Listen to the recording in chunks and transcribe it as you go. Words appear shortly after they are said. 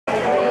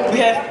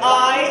have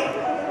I.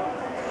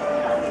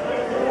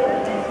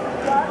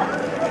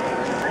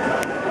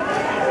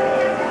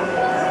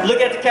 Look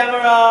at the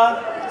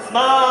camera.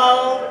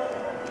 Smile.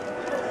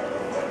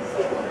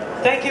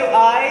 Thank you,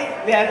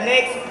 I. We have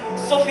next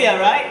Sophia,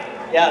 right?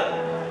 Yeah.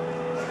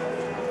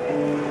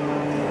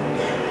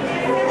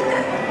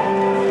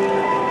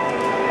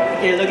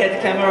 Okay, look at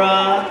the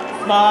camera.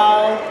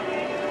 Smile.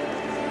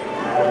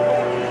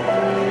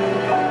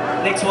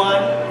 Next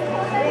one.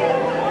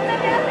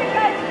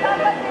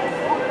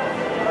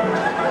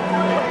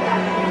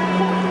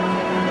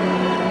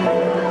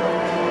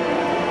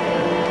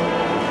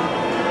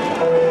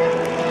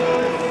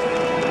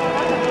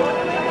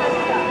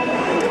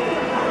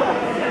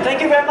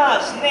 Thank you very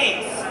much.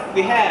 Next,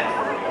 we have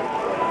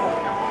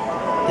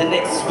the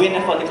next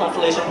winner for the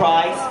consolation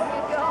prize.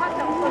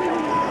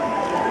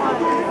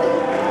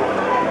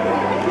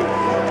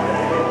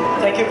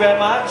 Thank you very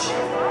much.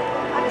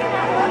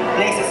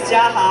 Next is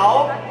Jia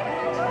Hao.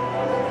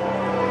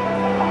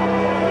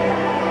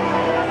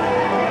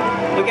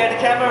 Look at the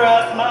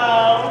camera,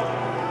 smile.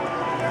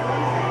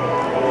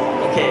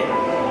 Okay.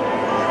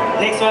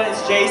 Next one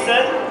is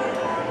Jason.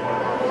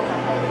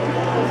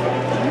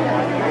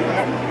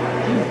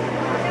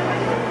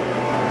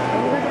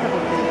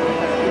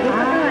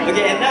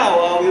 Okay, and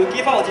now we will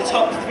give out the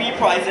top 3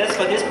 prizes.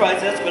 For these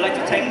prizes, we'd like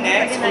to thank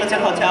next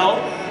Fullerton Hotel,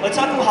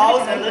 Otaku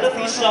House, and Little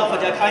Fish Shop for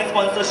their kind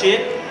sponsorship.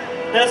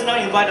 Let us now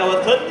invite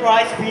our third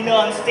prize winner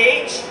on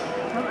stage.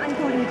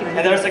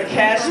 And there's a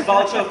cash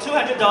voucher of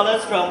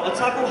 $200 from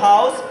Otaku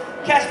House,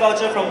 cash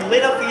voucher from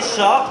Little Fish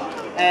Shop,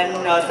 and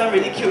some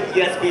really cute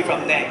USB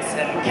from Next,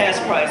 and cash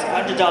prize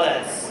 $100.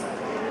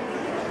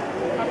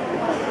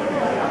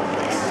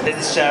 This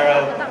is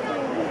Cheryl.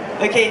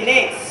 Okay,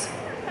 next.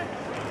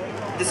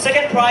 The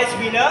second prize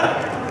winner,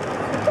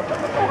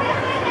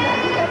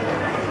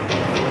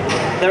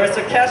 there is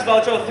a cash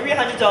voucher of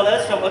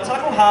 $300 from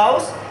Otaku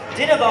House,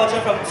 dinner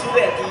voucher from 2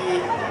 at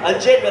the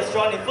Jade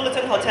Restaurant in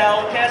Fullerton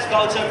Hotel, cash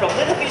voucher from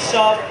Little Fish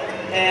Shop,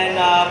 and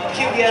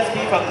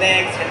QBSP from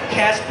Next, and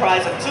cash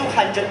prize of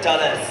 $200.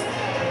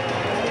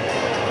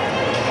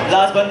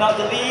 Last but not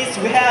the least,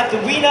 we have the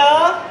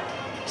winner,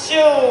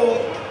 Xiu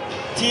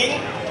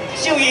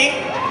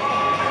Ying.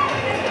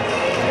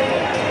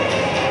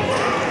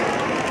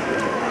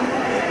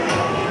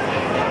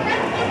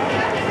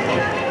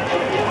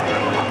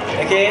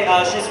 Okay,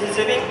 she's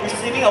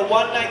receiving a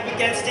one-night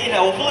weekend stay in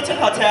our Fullerton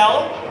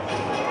Hotel,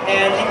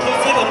 and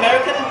inclusive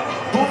American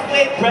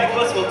buffet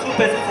breakfast for 2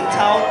 persons in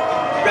town,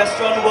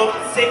 restaurant worth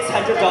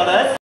 $600.